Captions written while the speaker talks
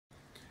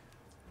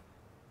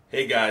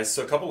Hey guys,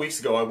 so a couple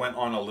weeks ago I went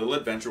on a little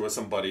adventure with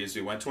some buddies.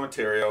 We went to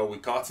Ontario, we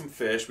caught some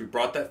fish, we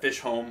brought that fish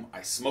home,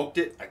 I smoked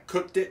it, I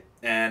cooked it,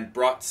 and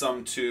brought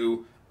some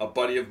to a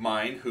buddy of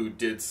mine who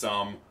did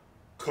some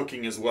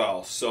cooking as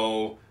well.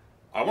 So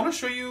I want to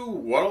show you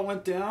what all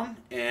went down,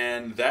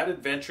 and that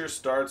adventure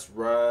starts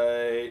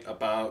right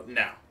about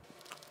now.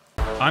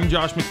 I'm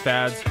Josh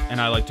McFadds,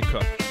 and I like to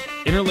cook.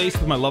 Interlaced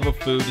with my love of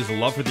food is a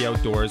love for the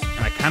outdoors, and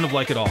I kind of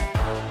like it all.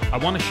 I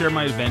want to share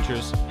my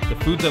adventures, the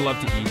foods I love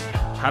to eat,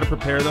 how to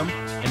prepare them,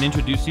 and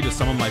introduce you to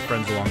some of my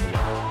friends along the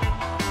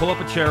way. Pull up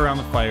a chair around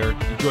the fire,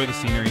 enjoy the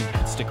scenery,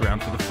 and stick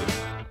around for the food.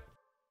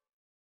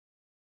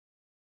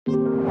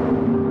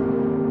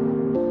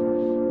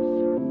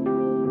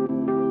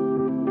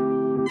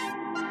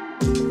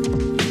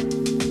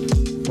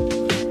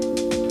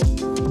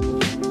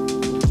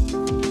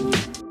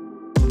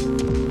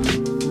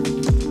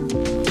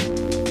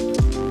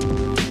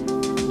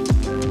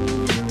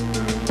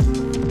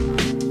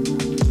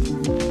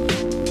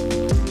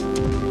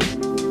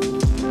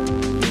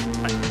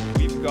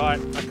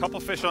 Couple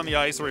fish on the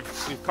ice, or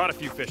we've caught a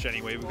few fish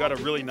anyway. We've got a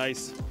really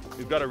nice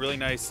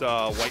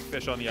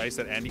whitefish on the ice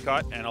that Andy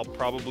caught, and I'll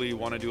probably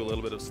want to do a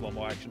little bit of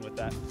slow-mo action with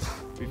that.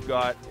 We've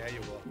got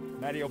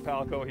Matty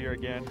Opalco here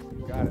again.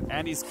 Got it.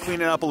 Andy's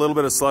cleaning up a little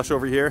bit of slush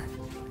over here,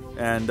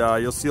 and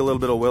you'll see a little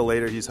bit of Will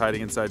later. He's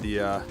hiding inside the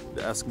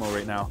Eskimo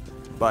right now.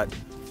 But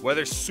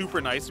weather's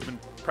super nice. We've been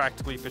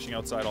practically fishing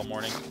outside all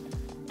morning,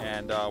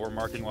 and we're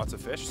marking lots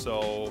of fish.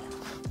 So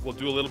we'll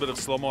do a little bit of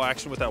slow-mo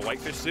action with that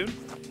whitefish soon.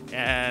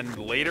 And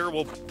later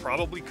we'll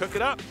probably cook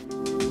it up.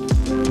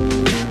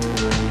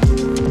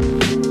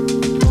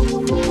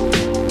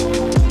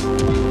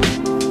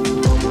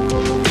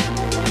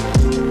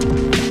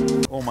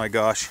 Oh my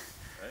gosh,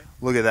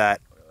 look at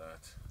that.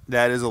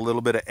 That is a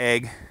little bit of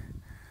egg,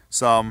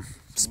 some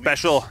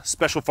special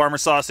farmer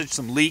sausage,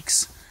 some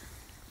leeks.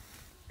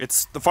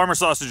 The farmer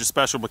sausage is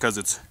special because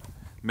it's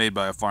made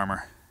by a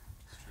farmer.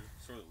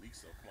 So the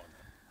leeks though, come on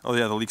now.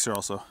 Oh yeah, the leeks are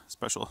also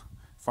special.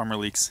 Farmer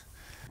leeks.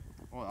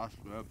 Oh, that's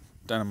good.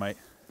 Dynamite.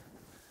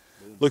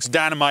 Looks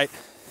dynamite.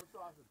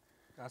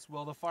 That's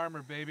Will the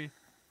farmer, baby.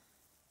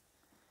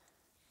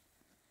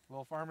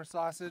 Will farmer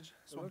sausage.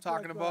 That's what I'm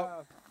talking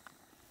about.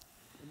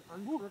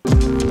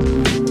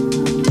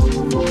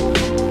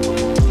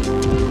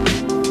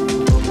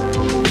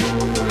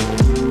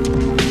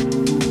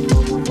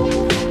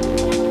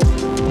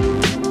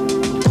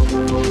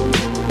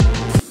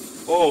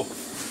 Oh,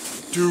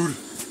 dude.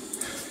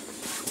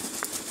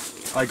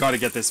 I gotta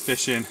get this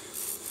fish in.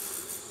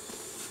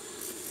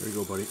 There you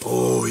go, buddy.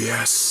 Oh,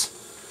 yes.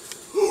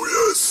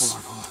 Oh, yes.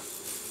 Hold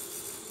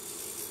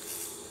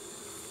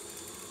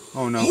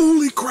on. Oh, no.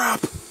 Holy crap.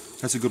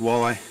 That's a good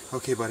walleye.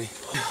 Okay, buddy.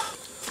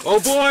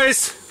 Oh,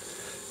 boys.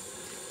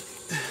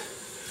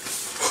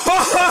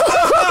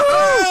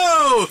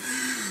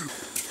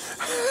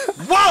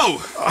 Whoa.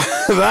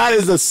 That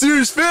is a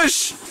serious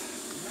fish.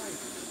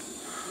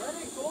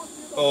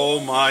 Oh,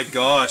 my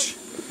gosh.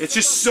 It's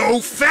just so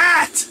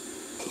fat.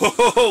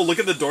 Oh, look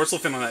at the dorsal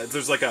fin on that.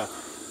 There's like a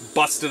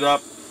busted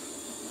up.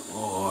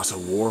 Oh, that's a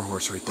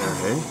warhorse right there,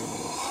 hey?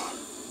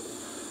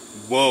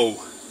 Whoa.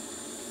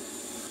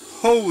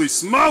 Holy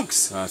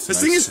smokes!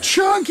 This thing is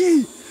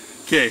chunky!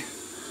 Okay,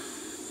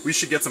 we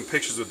should get some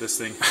pictures with this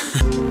thing.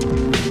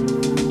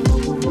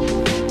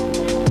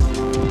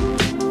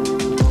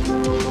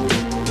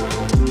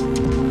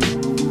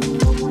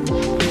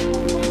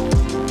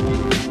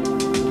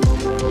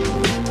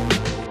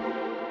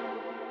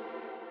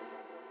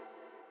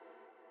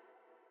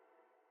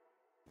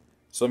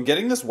 So I'm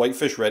getting this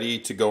whitefish ready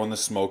to go in the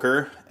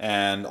smoker,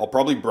 and I'll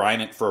probably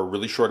brine it for a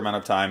really short amount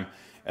of time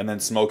and then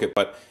smoke it.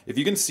 But if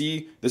you can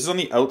see, this is on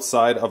the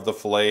outside of the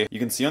fillet. You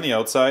can see on the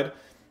outside,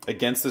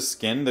 against the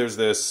skin, there's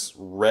this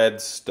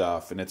red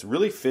stuff, and it's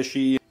really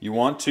fishy. You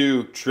want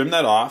to trim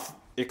that off.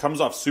 It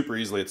comes off super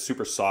easily. It's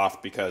super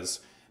soft because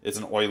it's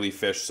an oily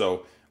fish.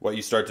 So what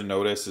you start to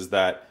notice is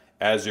that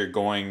as you're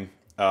going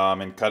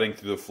and cutting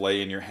through the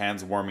fillet and your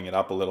hand's warming it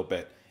up a little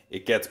bit,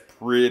 it gets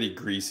pretty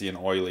greasy and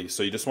oily.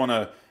 So you just want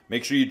to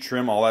make sure you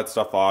trim all that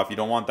stuff off. You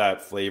don't want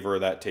that flavor or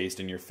that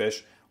taste in your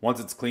fish. Once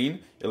it's clean,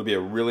 it'll be a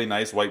really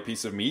nice white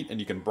piece of meat, and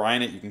you can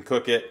brine it, you can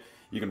cook it,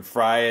 you can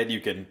fry it,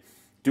 you can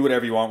do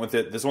whatever you want with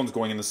it. This one's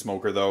going in the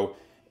smoker though,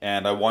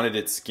 and I wanted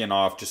its skin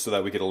off just so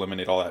that we could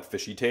eliminate all that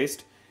fishy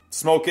taste.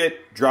 Smoke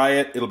it, dry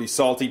it, it'll be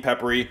salty,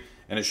 peppery,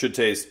 and it should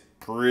taste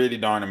pretty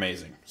darn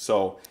amazing.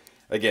 So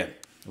again,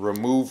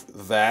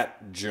 remove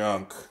that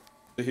junk.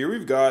 So here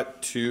we've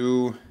got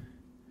 2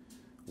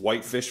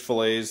 whitefish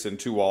fillets and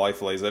 2 walleye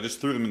fillets. I just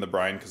threw them in the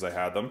brine because I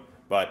had them,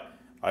 but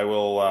I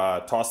will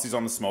toss these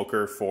on the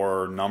smoker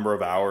for a number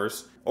of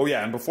hours. Oh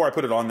yeah, and before I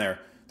put it on there,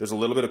 there's a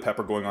little bit of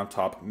pepper going on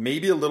top,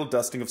 maybe a little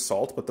dusting of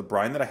salt, but the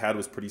brine that I had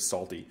was pretty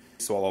salty.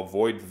 So I'll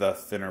avoid the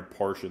thinner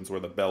portions where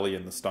the belly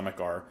and the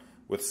stomach are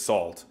with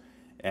salt,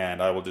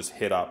 and I will just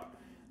hit up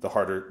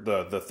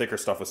the thicker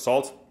stuff with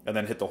salt, and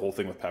then hit the whole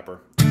thing with pepper.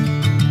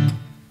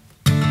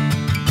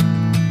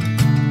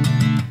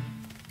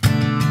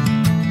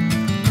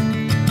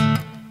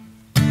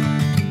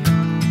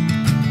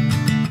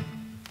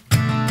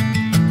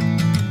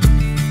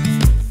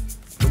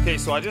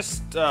 so I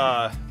just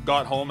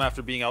got home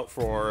after being out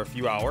for a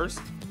few hours.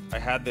 I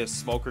had this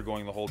smoker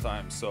going the whole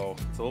time, so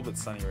it's a little bit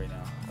sunny right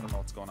now. I don't know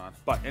what's going on.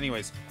 But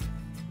anyways,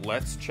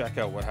 let's check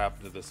out what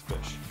happened to this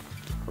fish.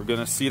 We're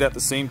gonna see it at the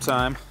same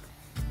time.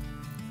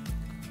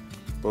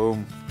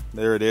 Boom,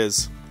 there it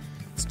is.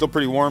 It's still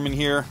pretty warm in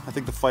here. I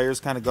think the fire's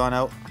kind of gone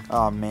out.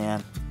 Oh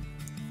man,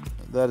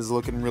 that is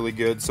looking really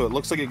good. So it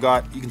looks like it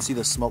got, you can see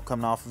the smoke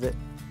coming off of it.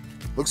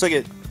 Looks like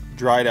it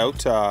dried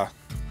out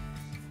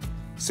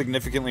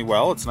significantly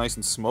well. It's nice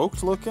and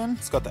smoked looking.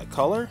 It's got that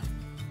color.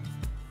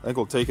 I think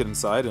we'll take it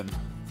inside and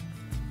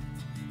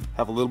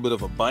have a little bit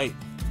of a bite.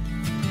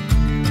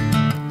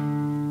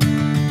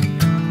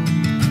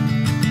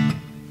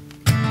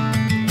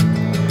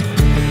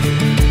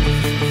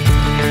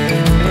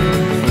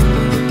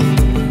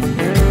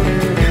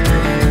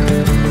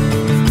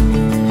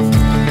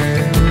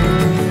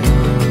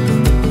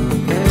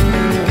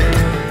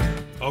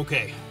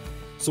 Okay,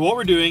 so what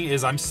we're doing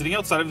is I'm sitting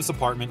outside of this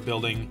apartment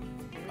building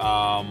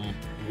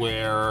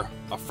where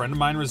a friend of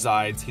mine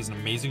resides. He's an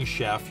amazing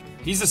chef.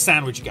 He's a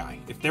sandwich guy.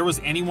 If there was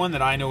anyone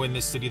that I know in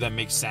this city that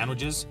makes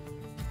sandwiches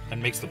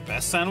and makes the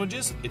best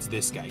sandwiches, it's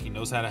this guy. He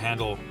knows how to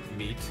handle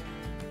meat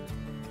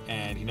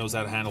and he knows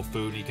how to handle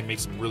food. He can make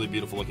some really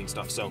beautiful looking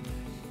stuff. So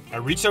I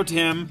reached out to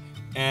him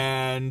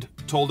and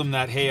told him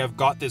that, hey, I've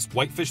got this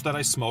whitefish that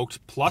I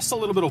smoked plus a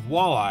little bit of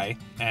walleye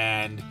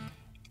and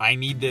I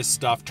need this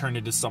stuff turned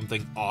into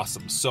something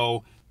awesome.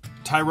 So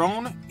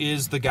Tyrone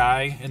is the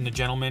guy and the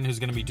gentleman who's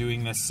going to be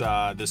doing this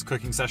this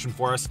cooking session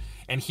for us,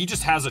 and he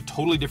just has a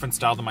totally different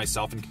style than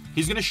myself, and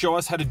he's going to show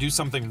us how to do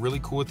something really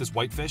cool with this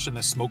whitefish and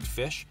this smoked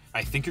fish.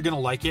 I think you're going to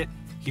like it.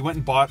 He went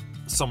and bought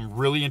some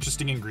really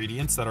interesting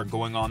ingredients that are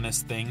going on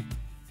this thing.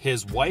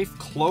 His wife,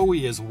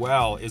 Chloe, as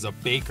well, is a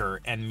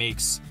baker and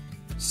makes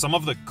some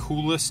of the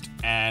coolest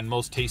and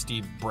most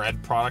tasty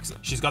bread products.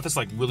 She's got this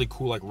like really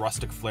cool like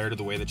rustic flair to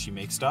the way that she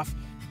makes stuff,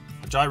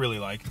 which I really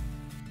like.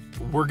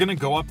 We're gonna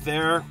go up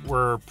there.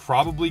 We're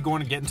probably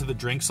going to get into the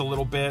drinks a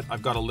little bit.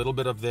 I've got a little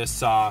bit of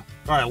this, a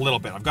little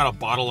bit. I've got a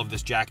bottle of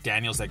this Jack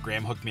Daniels that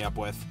Graham hooked me up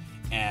with,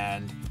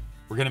 and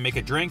we're gonna make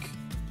a drink.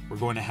 We're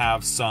going to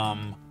have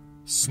some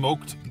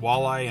smoked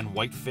walleye and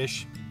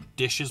whitefish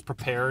dishes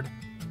prepared.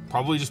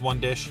 Probably just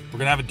one dish. We're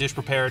gonna have a dish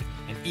prepared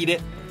and eat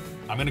it.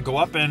 I'm gonna go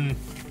up and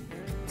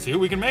see what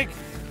we can make.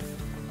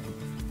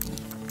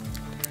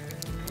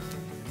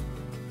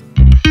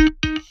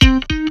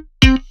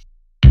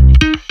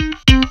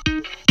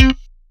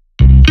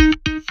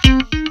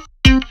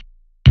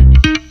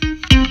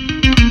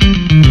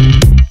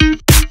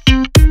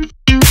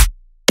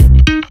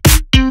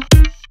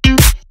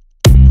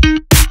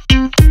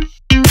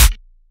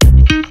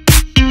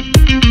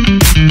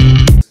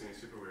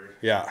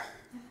 Yeah,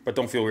 but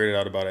don't feel weirded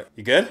out about it.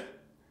 You good?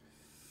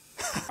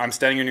 I'm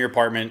standing in your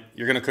apartment.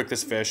 You're gonna cook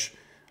this fish.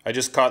 I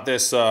just caught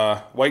this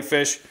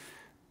whitefish,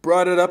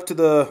 brought it up to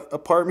the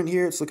apartment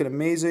here. It's looking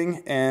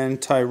amazing.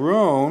 And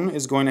Tyrone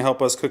is going to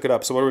help us cook it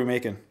up. So what are we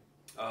making?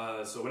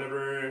 So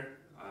whenever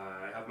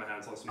I have my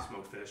hands on some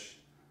smoked fish,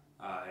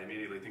 I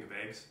immediately think of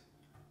eggs.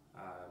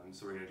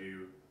 So we're gonna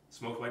do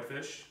smoked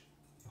whitefish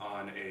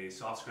on a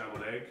soft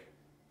scrambled egg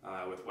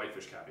with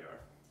whitefish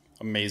caviar.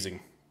 Amazing.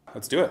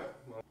 Let's do it.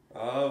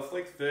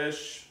 Flake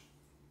fish,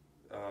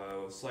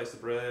 we'll slice the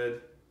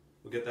bread,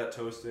 we'll get that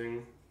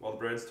toasting. While the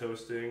bread's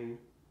toasting,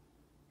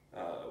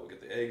 we'll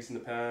get the eggs in the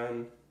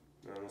pan,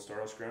 and we'll start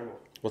our scramble.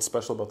 What's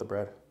special about the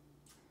bread?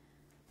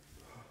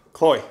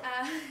 Chloe.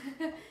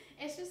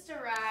 It's just a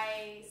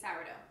rye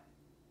sourdough.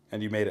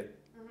 And you made it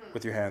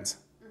with your hands.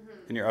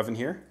 In your oven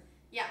here?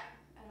 Yeah.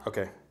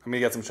 Okay, I'm gonna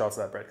get some shots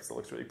of that bread because it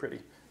looks really pretty.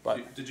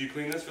 But Did you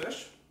clean this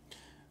fish?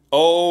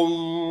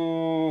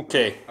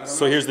 okay,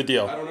 so here's the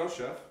deal. I don't know,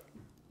 chef.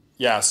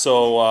 Yeah,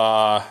 so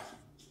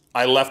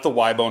I left the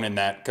Y bone in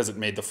that because it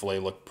made the fillet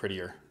look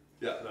prettier.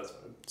 Yeah, that's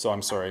fine. So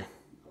I'm sorry.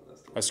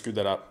 I screwed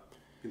that up.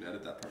 You can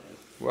edit that part out.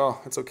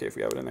 Well, it's okay if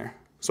we have it in there.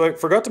 So I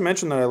forgot to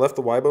mention that I left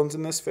the Y bones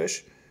in this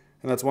fish,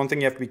 and that's one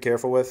thing you have to be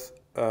careful with.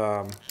 You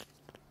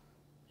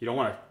don't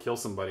want to kill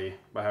somebody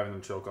by having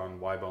them choke on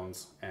Y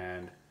bones,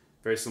 and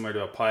very similar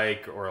to a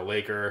pike or a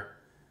laker,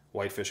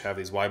 whitefish have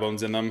these Y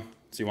bones in them,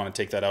 so you want to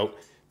take that out.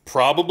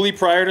 Probably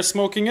prior to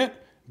smoking it,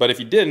 but if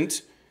you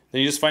didn't, then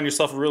you just find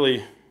yourself a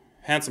really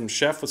handsome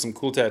chef with some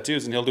cool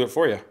tattoos and he'll do it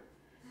for you.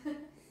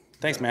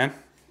 Thanks, man.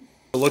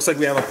 It looks like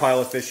we have a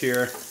pile of fish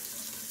here.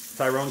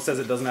 Tyrone says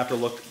it doesn't have to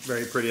look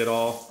very pretty at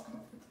all,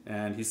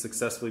 and he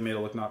successfully made it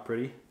look not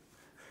pretty.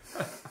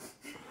 I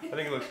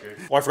think it looks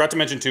great. Well, I forgot to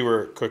mention too,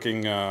 we're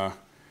cooking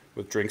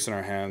with drinks in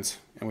our hands,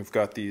 and we've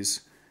got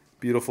these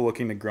beautiful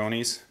looking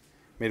Negronis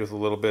made with a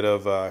little bit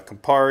of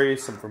Campari,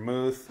 some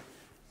vermouth,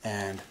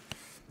 and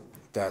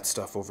that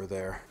stuff over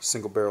there.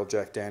 Single barrel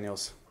Jack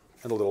Daniels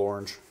and a little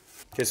orange.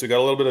 Okay, so we got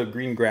a little bit of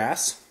green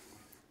grass,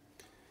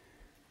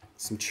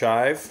 some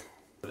chive.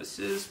 This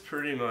is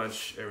pretty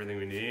much everything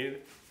we need.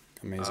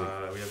 Amazing.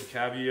 We have the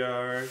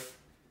caviar,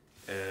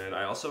 and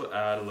I also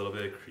add a little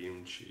bit of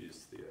cream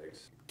cheese to the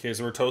eggs. Okay,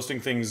 so we're toasting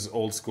things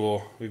old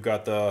school. We've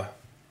got a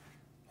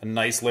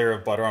nice layer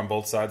of butter on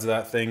both sides of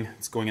that thing.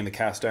 It's going in the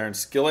cast iron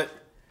skillet.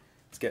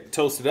 It's getting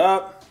toasted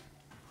up.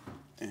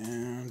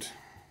 And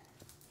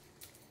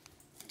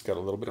got a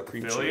little bit of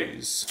cream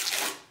cheese.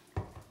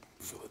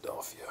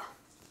 Philadelphia.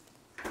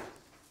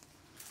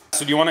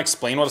 So do you want to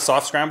explain what a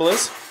soft scramble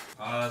is?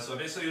 So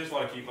basically you just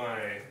want to keep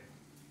my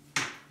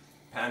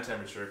pan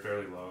temperature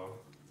fairly low.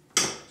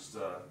 Just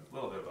a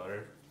little bit of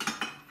butter.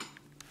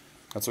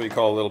 That's what you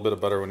call a little bit of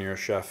butter when you're a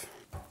chef.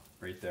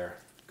 Right there.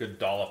 Good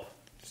dollop.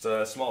 Just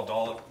a small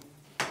dollop.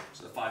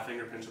 Just a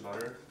 5-finger pinch of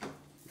butter.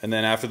 And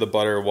then after the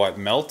butter, what,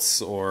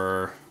 melts,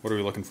 or what are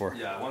we looking for?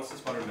 Yeah, once this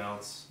butter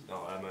melts,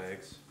 I'll add my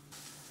eggs.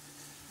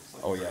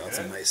 Oh yeah, that's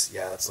a nice,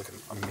 yeah, that's looking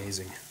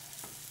amazing.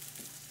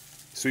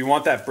 So we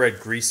want that bread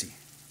greasy.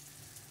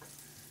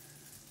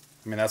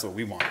 I mean, that's what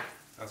we want.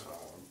 That's what I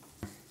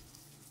want.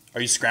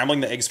 Are you scrambling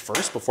the eggs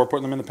first before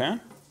putting them in the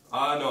pan?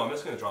 No, I'm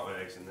just going to drop my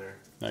eggs in there.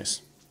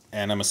 Nice.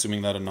 And I'm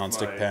assuming that a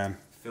non-stick pan.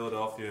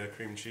 Philadelphia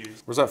cream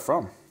cheese. Where's that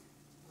from?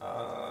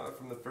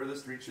 From the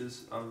furthest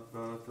reaches of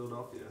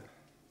Philadelphia.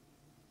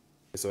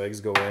 So eggs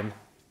go in.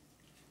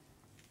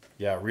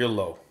 Yeah, real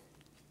low.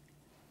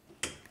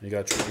 You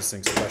gotta treat these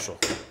things special.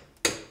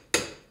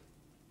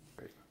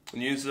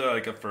 And use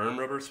like a firm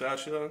rubber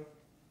spatula,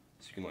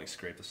 so you can like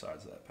scrape the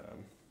sides of that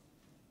pan.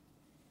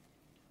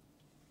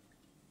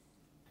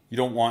 You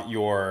don't want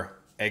your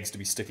eggs to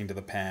be sticking to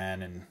the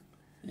pan, and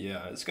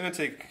yeah, it's gonna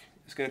take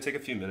a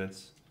few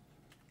minutes.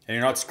 And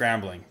you're not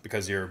scrambling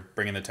because you're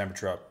bringing the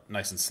temperature up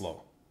nice and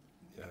slow.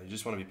 Yeah, you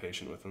just want to be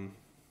patient with them.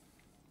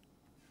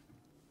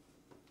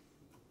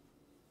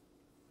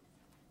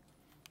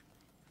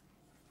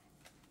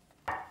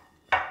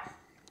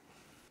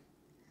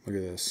 Look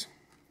at this.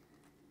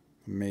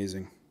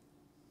 Amazing.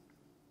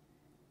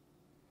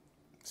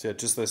 So yeah,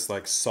 just this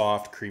like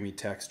soft, creamy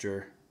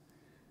texture.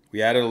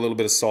 We added a little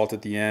bit of salt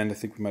at the end. I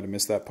think we might have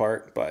missed that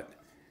part, but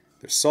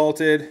they're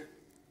salted.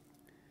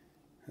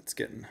 That's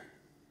getting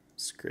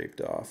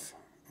scraped off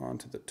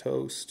onto the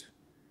toast.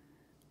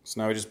 So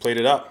now we just plate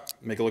it up,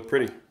 make it look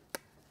pretty.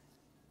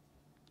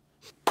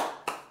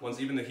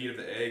 Once even the heat of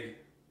the egg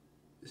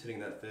is hitting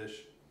that fish,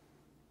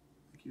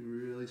 you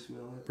really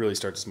smell it. Really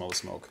start to smell the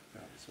smoke.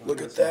 Yeah,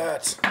 look at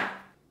that.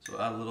 So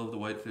add a little of the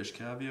whitefish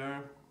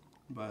caviar.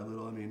 By a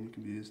little, I mean you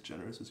can be as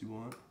generous as you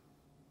want.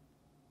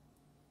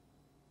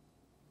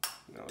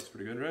 That looks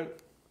pretty good, right?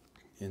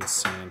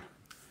 Insane.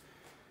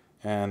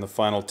 And the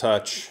final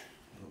touch.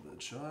 A little bit of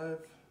chive.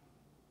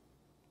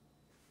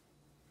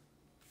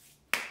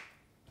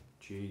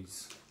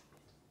 Jeez.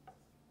 A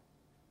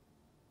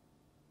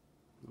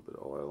little bit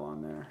of oil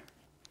on there.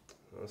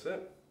 That's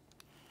it.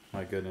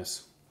 My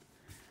goodness.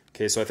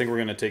 Okay, so I think we're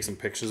going to take some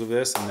pictures of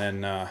this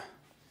and then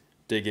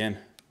dig in.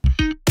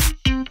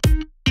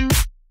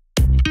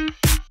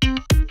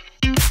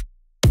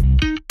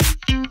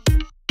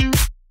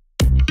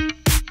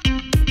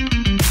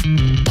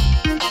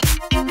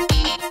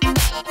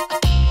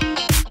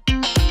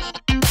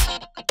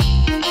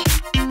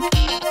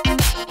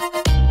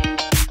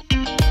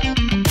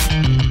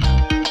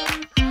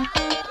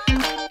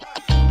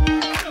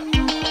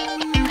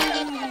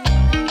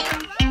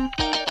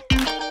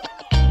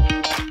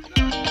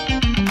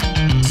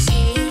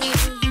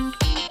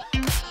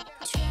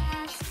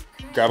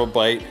 Grab a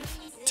bite,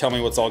 tell me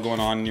what's all going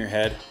on in your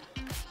head,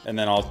 and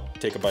then I'll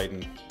take a bite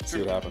and see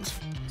what happens.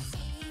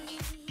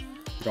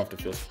 You don't have to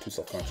feel too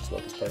self-conscious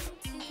about this part.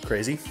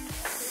 Crazy?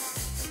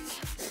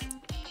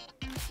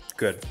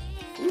 Good.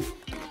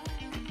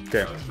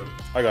 Okay,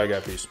 I gotta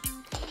get a piece.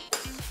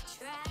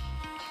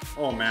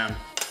 Oh man.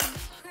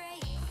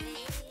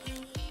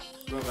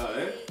 Not bad,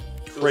 eh?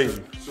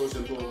 Crazy. So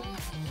simple.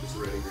 Just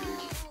the right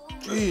ingredients.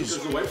 Jeez.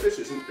 Because the whitefish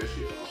isn't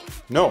fishy at all.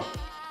 No.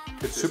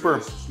 It's super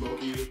Nice,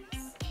 smoky,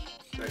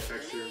 nice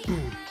texture.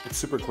 It's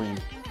super clean.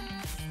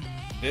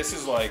 This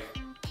is like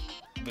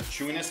the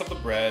chewiness of the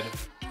bread.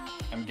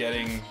 I'm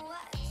getting,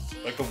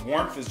 like the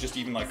warmth is just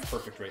even like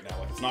perfect right now.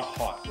 Like it's not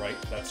hot, right?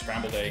 That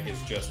scrambled egg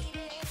is just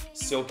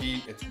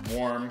silky, it's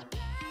warm.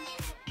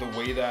 The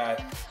way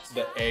that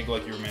the egg,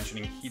 like you were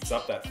mentioning, heats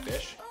up that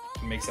fish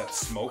and makes that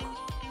smoke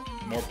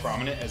more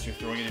prominent as you're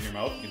throwing it in your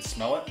mouth. You can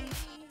smell it.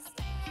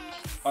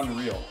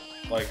 Unreal.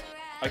 Like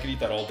I could eat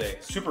that all day.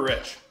 Super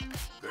rich.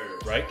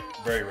 Right?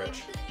 Very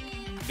rich.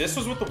 This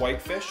was with the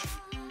whitefish.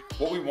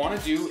 What we want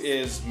to do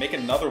is make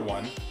another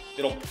one.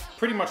 It'll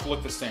pretty much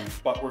look the same,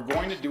 but we're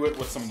going to do it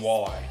with some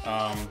walleye.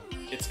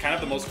 It's kind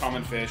of the most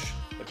common fish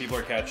that people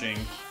are catching,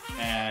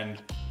 and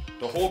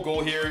the whole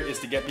goal here is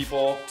to get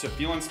people to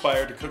feel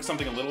inspired to cook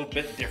something a little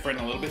bit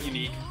different, a little bit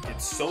unique.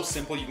 It's so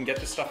simple. You can get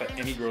this stuff at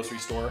any grocery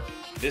store.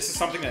 This is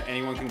something that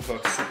anyone can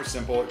cook. Super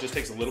simple. It just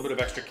takes a little bit of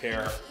extra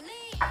care.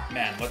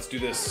 Man, let's do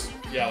this.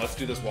 Yeah, let's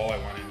do this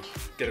walleye one and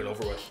get it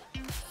over with.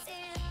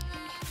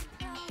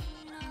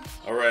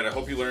 All right, I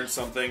hope you learned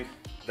something.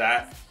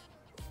 That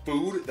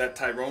food that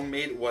Tyrone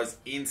made was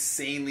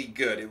insanely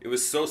good. It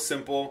was so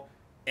simple.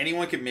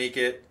 Anyone can make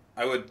it.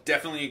 I would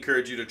definitely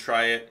encourage you to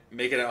try it.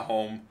 Make it at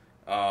home.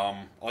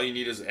 All you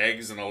need is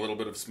eggs and a little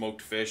bit of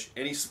smoked fish.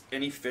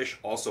 Any fish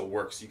also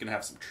works. You can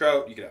have some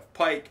trout, you could have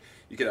pike,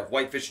 you could have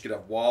whitefish, you could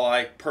have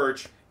walleye,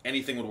 perch.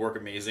 Anything would work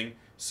amazing.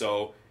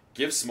 So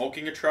give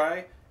smoking a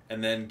try,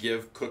 and then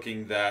give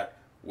cooking that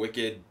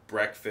wicked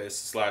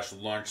breakfast slash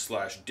lunch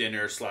slash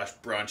dinner slash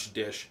brunch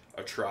dish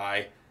a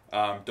try.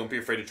 Don't be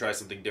afraid to try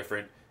something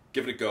different.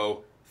 Give it a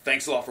go.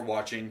 Thanks a lot for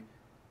watching.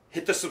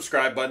 Hit the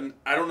subscribe button.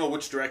 I don't know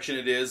which direction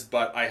it is,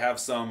 but I have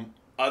some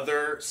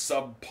other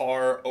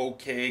subpar,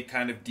 okay,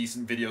 kind of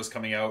decent videos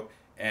coming out,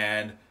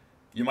 and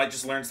you might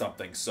just learn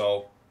something.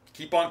 So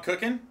keep on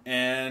cooking,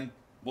 and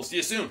we'll see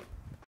you soon.